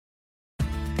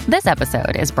This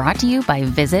episode is brought to you by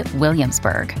Visit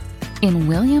Williamsburg. In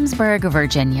Williamsburg,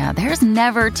 Virginia, there's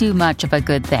never too much of a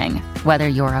good thing. Whether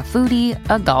you're a foodie,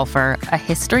 a golfer, a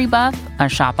history buff, a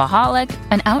shopaholic,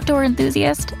 an outdoor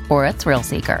enthusiast, or a thrill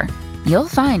seeker, you'll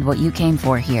find what you came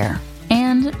for here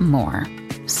and more.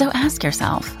 So ask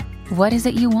yourself, what is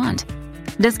it you want?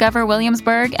 Discover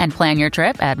Williamsburg and plan your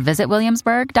trip at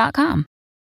visitwilliamsburg.com.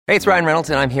 Hey, it's Ryan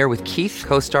Reynolds, and I'm here with Keith,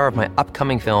 co-star of my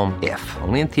upcoming film, If,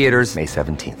 only in theaters May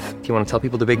 17th. Do you want to tell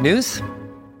people the big news?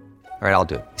 All right, I'll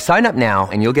do it. Sign up now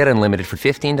and you'll get unlimited for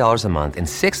 $15 a month and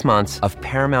 6 months of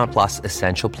Paramount Plus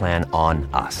Essential Plan on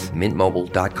us.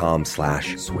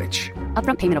 MintMobile.com/switch.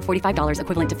 Upfront payment of $45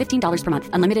 equivalent to $15 per month.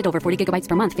 Unlimited over 40 gigabytes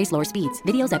per month. Face lower speeds.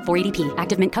 Videos at 480p.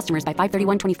 Active Mint customers by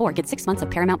 531.24 get 6 months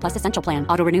of Paramount Plus Essential Plan.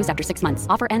 Auto renews after 6 months.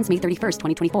 Offer ends May 31st,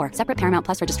 2024. Separate Paramount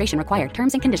Plus registration required.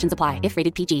 Terms and conditions apply if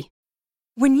rated PG.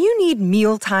 When you need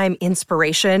mealtime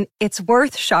inspiration, it's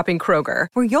worth shopping Kroger,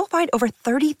 where you'll find over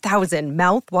 30,000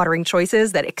 mouth-watering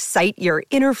choices that excite your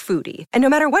inner foodie. And no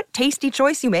matter what tasty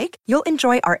choice you make, you'll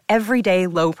enjoy our everyday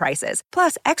low prices,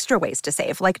 plus extra ways to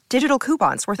save, like digital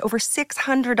coupons worth over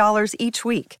 $600 each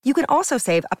week. You can also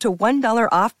save up to $1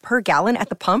 off per gallon at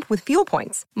the pump with fuel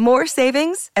points. More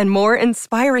savings and more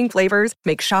inspiring flavors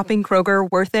make shopping Kroger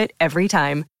worth it every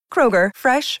time. Kroger,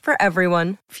 fresh for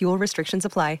everyone. Fuel restrictions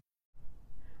apply.